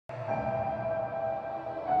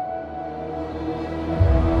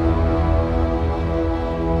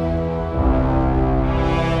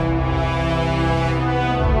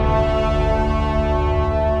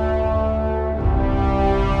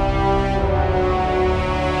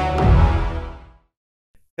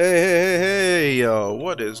Hey, yo,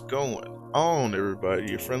 what is going on, everybody?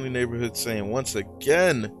 Your friendly neighborhood saying once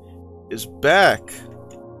again is back,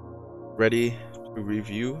 ready to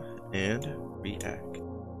review and react.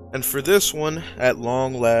 And for this one, at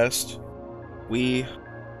long last, we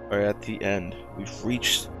are at the end. We've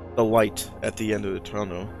reached the light at the end of the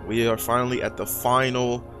tunnel. We are finally at the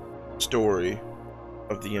final story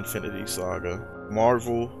of the Infinity Saga.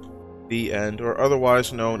 Marvel, the end, or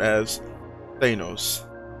otherwise known as Thanos,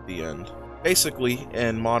 the end. Basically,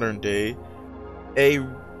 in modern day, a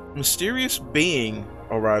mysterious being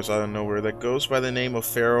arrives out of nowhere that goes by the name of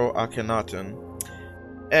Pharaoh Akhenaten.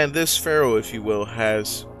 And this pharaoh, if you will,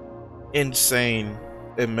 has insane,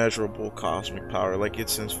 immeasurable cosmic power. Like,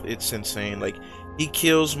 it's insane. Like, he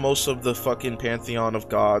kills most of the fucking pantheon of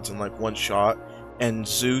gods in like one shot, and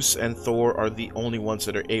Zeus and Thor are the only ones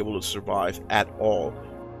that are able to survive at all.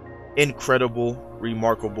 Incredible,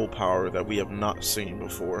 remarkable power that we have not seen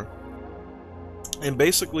before. And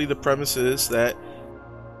basically the premise is that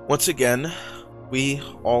once again we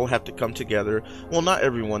all have to come together. Well, not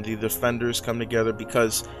everyone, the defenders come together,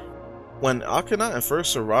 because when Akhenaten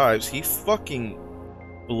first arrives, he fucking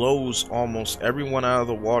blows almost everyone out of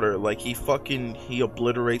the water. Like, he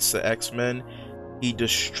obliterates the X-Men, he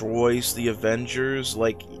destroys the Avengers,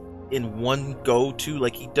 like, in one go-to.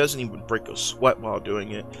 Like, he doesn't even break a sweat while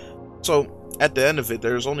doing it. So, at the end of it,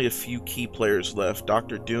 there's only a few key players left.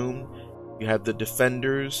 Dr. Doom, you have the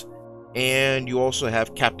Defenders, and you also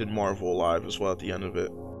have Captain Marvel alive as well at the end of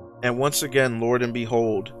it. And once again, Lord and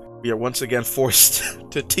behold, we are once again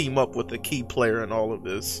forced to team up with a key player in all of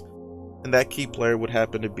this. And that key player would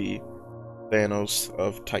happen to be Thanos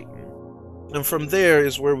of Titan. And from there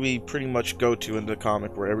is where we pretty much go to in the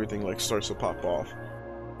comic, where everything like starts to pop off.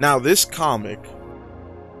 Now, this comic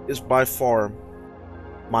is by far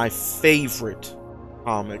my favorite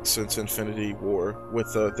comic since Infinity War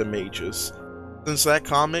with the mages. Since that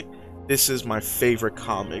comic, this is my favorite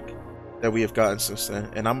comic that we have gotten since then,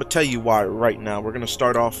 and I'm gonna tell you why right now. We're gonna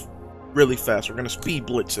start off really fast. We're gonna speed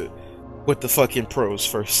blitz it with the fucking pros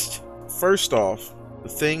first. First off, the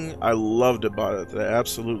thing I loved about it, that I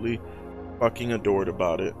absolutely fucking adored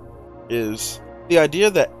about it, is the idea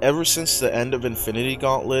that ever since the end of Infinity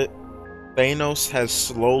Gauntlet, Thanos has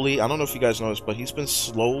slowly, I don't know if you guys noticed, but he's been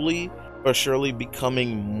slowly but surely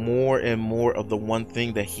becoming more and more of the one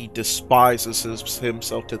thing that he despises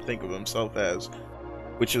himself to think of himself as,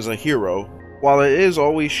 which is a hero. While it is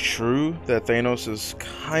always true that Thanos has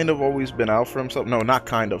kind of always been out for himself, no, not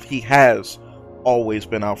kind of, he has always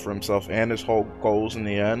been out for himself and his whole goals in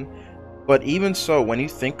the end. But even so, when you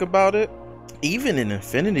think about it, even in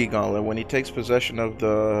Infinity Gauntlet, when he takes possession of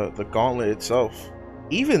the gauntlet itself,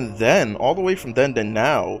 even then, all the way from then to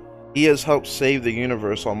now, he has helped save the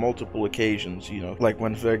universe on multiple occasions, you know. Like,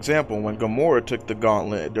 when, for example, when Gamora took the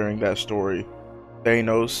gauntlet during that story,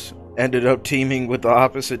 Thanos ended up teaming with the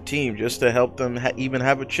opposite team just to help them even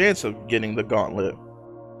have a chance of getting the gauntlet.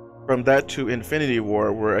 From that to Infinity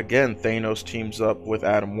War, where again Thanos teams up with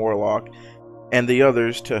Adam Warlock and the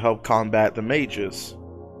others to help combat the mages.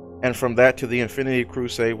 And from that to the Infinity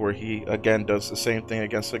Crusade, where he again does the same thing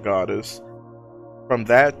against the goddess. From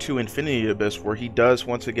that to Infinity Abyss, where he does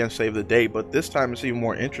once again save the day, but this time it's even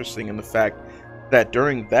more interesting in the fact that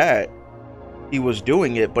during that, he was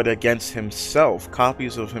doing it but against himself,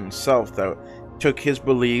 copies of himself that took his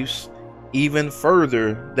beliefs even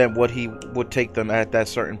further than what he would take them at that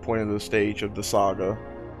certain point of the stage of the saga.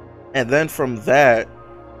 And then from that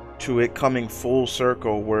to it coming full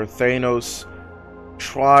circle, where Thanos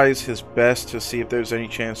tries his best to see if there's any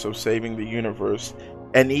chance of saving the universe.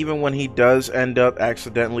 And even when he does end up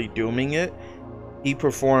accidentally dooming it, he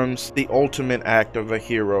performs the ultimate act of a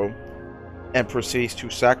hero and proceeds to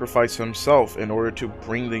sacrifice himself in order to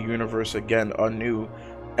bring the universe again anew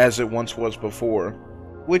as it once was before.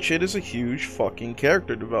 Which it is a huge fucking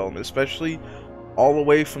character development, especially all the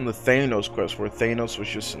way from the Thanos quest, where Thanos was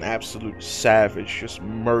just an absolute savage, just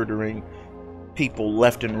murdering people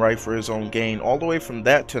left and right for his own gain, all the way from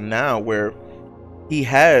that to now, where he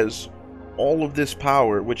has all of this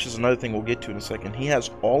power, which is another thing we'll get to in a second. He has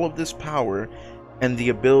all of this power and the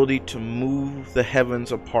ability to move the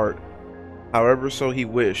heavens apart however so he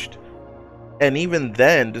wished. And even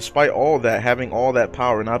then, despite all that, having all that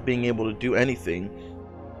power, not being able to do anything,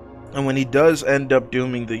 and when he does end up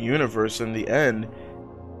dooming the universe in the end,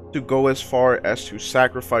 to go as far as to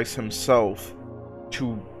sacrifice himself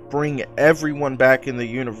to bring everyone back in the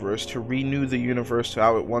universe, to renew the universe to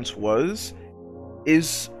how it once was,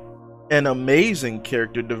 is an amazing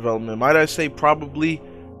character development. Might I say probably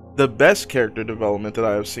the best character development that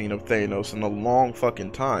I have seen of Thanos in a long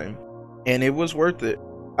fucking time. And it was worth it.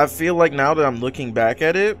 I feel like now that I'm looking back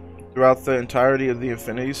at it, throughout the entirety of the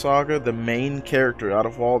Infinity Saga, the main character out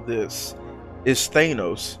of all this is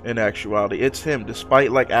Thanos. In actuality, it's him,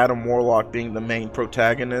 despite like Adam Warlock being the main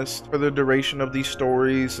protagonist for the duration of these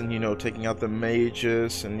stories, and you know, taking out the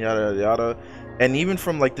mages and yada yada, and even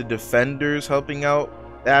from like the Defenders helping out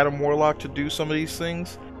Adam Warlock to do some of these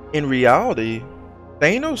things. In reality,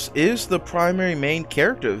 Thanos is the primary main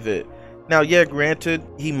character of it. Now, yeah, granted,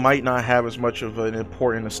 he might not have as much of an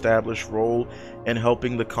important established role in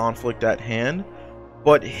helping the conflict at hand,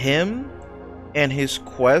 but him and his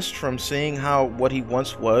quest from seeing how what he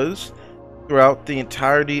once was throughout the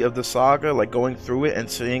entirety of the saga, like going through it and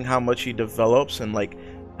seeing how much he develops and like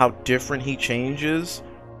how different he changes,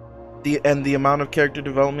 the amount of character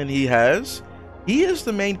development he has, he is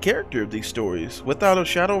the main character of these stories without a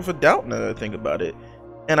shadow of a doubt now that I think about it.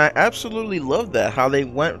 And I absolutely love that, how they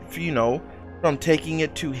went, you know, from taking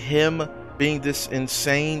it to him being this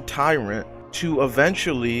insane tyrant to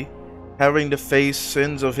eventually having to face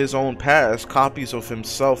sins of his own past, copies of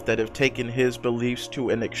himself that have taken his beliefs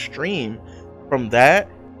to an extreme. From that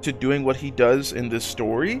to doing what he does in this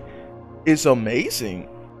story is amazing.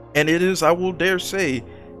 And it is, I will dare say,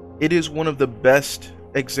 it is one of the best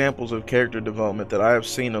examples of character development that I have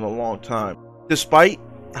seen in a long time. Despite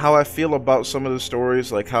how I feel about some of the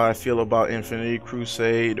stories, like how I feel about Infinity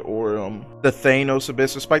Crusade or the Thanos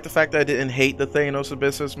Abyss, despite the fact that I didn't hate the Thanos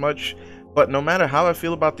Abyss as much, but no matter how I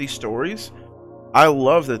feel about these stories, I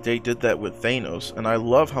love that they did that with Thanos, and I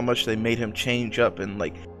love how much they made him change up, and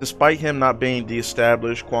like, despite him not being the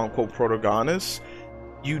established quote-unquote protagonist,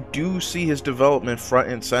 you do see his development front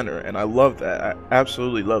and center, and I love that. I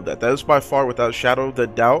absolutely love that. That is by far, without a shadow of a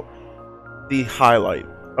doubt, the highlight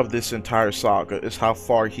of this entire saga, is how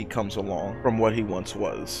far he comes along from what he once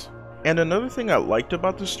was. And another thing I liked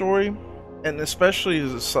about the story, and especially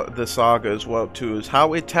the saga as well too, is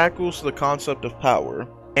how it tackles the concept of power,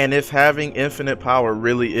 and if having infinite power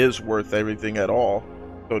really is worth everything at all,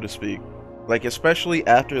 so to speak. Like, especially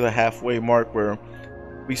after the halfway mark where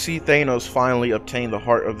we see Thanos finally obtain the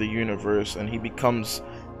heart of the universe, and he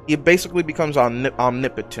basically becomes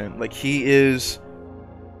omnipotent. Like, he is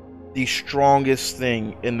the strongest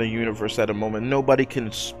thing in the universe at a moment. Nobody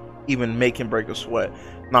can even make him break a sweat.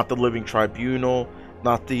 Not the living tribunal,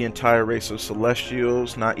 not the entire race of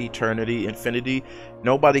celestials, not eternity, infinity.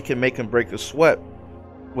 Nobody can make him break a sweat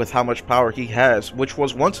with how much power he has, which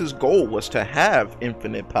was once his goal, was to have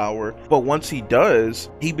infinite power. But once he does,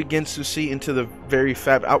 he begins to see into the very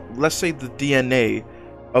let's say the DNA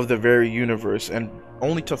of the very universe, and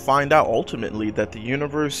only to find out ultimately that the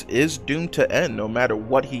universe is doomed to end no matter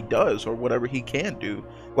what he does or whatever he can do.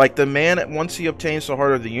 Like, the man, once he obtains the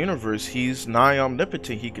heart of the universe, he's nigh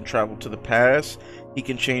omnipotent. He can travel to the past, he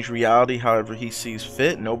can change reality however he sees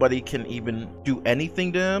fit. Nobody can even do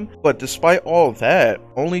anything to him. But despite all that,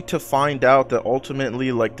 only to find out that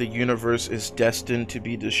ultimately, like, the universe is destined to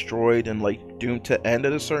be destroyed and like doomed to end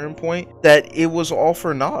at a certain point, that it was all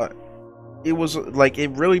for naught. It was like, it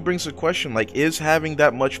really brings the question, like, is having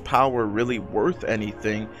that much power really worth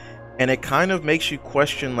anything? And it kind of makes you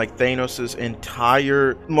question, like, Thanos's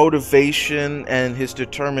entire motivation and his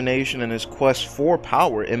determination and his quest for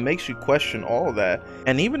power. It makes you question all of that.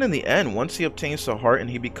 And even in the end, once he obtains the heart and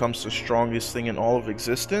he becomes the strongest thing in all of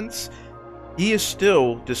existence, he is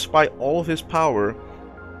still, despite all of his power,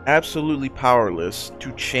 absolutely powerless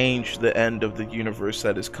to change the end of the universe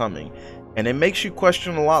that is coming. And it makes you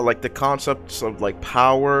question a lot, like, the concepts of like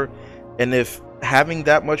power, and if having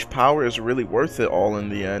that much power is really worth it all in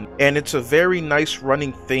the end. And it's a very nice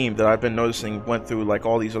running theme that I've been noticing went through like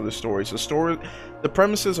all these other stories. The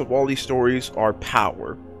premises of all these stories are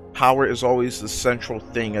power. Power is always the central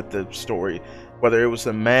thing at the story, whether it was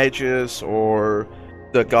the Magus or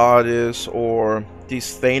the Goddess or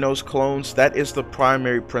these Thanos clones. That is the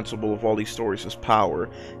primary principle of all these stories, is power.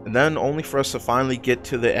 And then only for us to finally get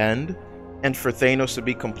to the end, and for Thanos to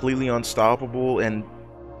be completely unstoppable, and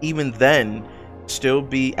even then still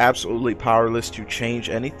be absolutely powerless to change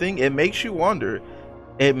anything. It makes you wonder.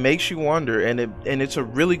 It makes you wonder, and it's a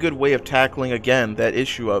really good way of tackling, again, that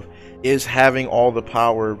issue of, is having all the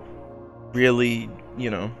power really, you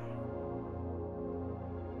know.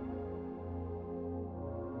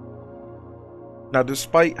 Now,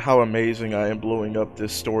 despite how amazing I am blowing up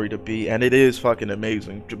this story to be, and it is fucking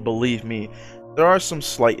amazing, believe me, there are some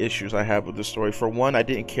slight issues I have with the story. For one, I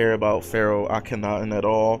didn't care about Pharaoh Akhenaten at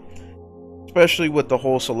all. especially with the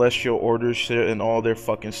whole Celestial Order shit and all their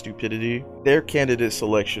fucking stupidity. Their candidate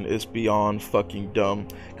selection is beyond fucking dumb.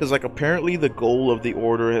 Because, like, apparently the goal of the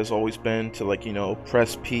Order has always been to, like, you know,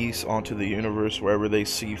 press peace onto the universe wherever they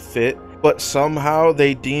see fit. But somehow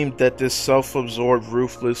they deemed that this self-absorbed,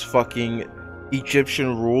 ruthless fucking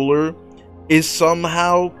Egyptian ruler is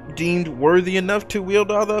somehow deemed worthy enough to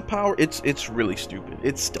wield all that power. It's really stupid.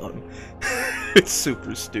 It's dumb. It's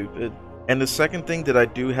super stupid. And the second thing that I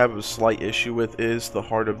do have a slight issue with is the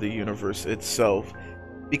heart of the universe itself.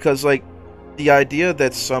 Because, like, the idea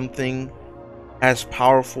that something as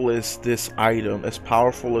powerful as this item, as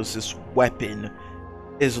powerful as this weapon,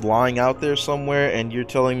 is lying out there somewhere, and you're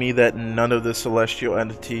telling me that none of the celestial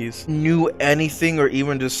entities knew anything or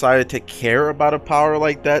even decided to care about a power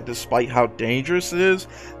like that despite how dangerous it is,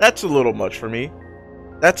 that's a little much for me.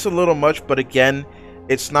 That's a little much, but again,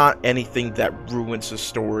 it's not anything that ruins the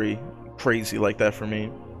story crazy like that for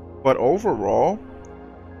me. But overall,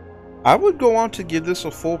 I would go on to give this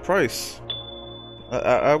a full price.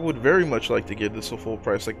 I would very much like to give this a full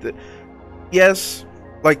price. Like, yes,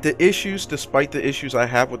 like, the issues, despite the issues I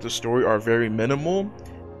have with the story, are very minimal,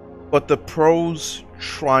 but the pros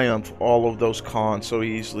triumph all of those cons so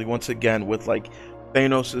easily. Once again, with, like,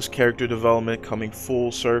 Thanos' character development coming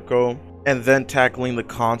full circle, and then tackling the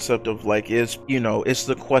concept of, like, is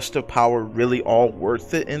the quest of power really all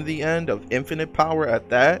worth it in the end, of infinite power at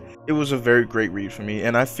that? It was a very great read for me,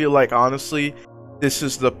 and I feel like, honestly, this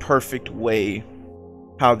is the perfect way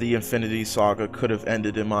how the Infinity Saga could have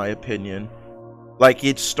ended, in my opinion. Like,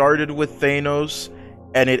 it started with Thanos,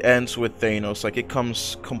 and it ends with Thanos. Like, it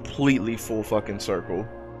comes completely full fucking circle.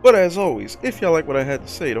 But as always, if y'all like what I had to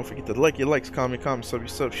say, don't forget to like your likes, comment, sub,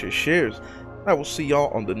 share, shares. I will see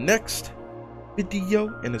y'all on the next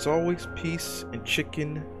video. And as always, peace and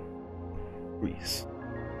chicken grease.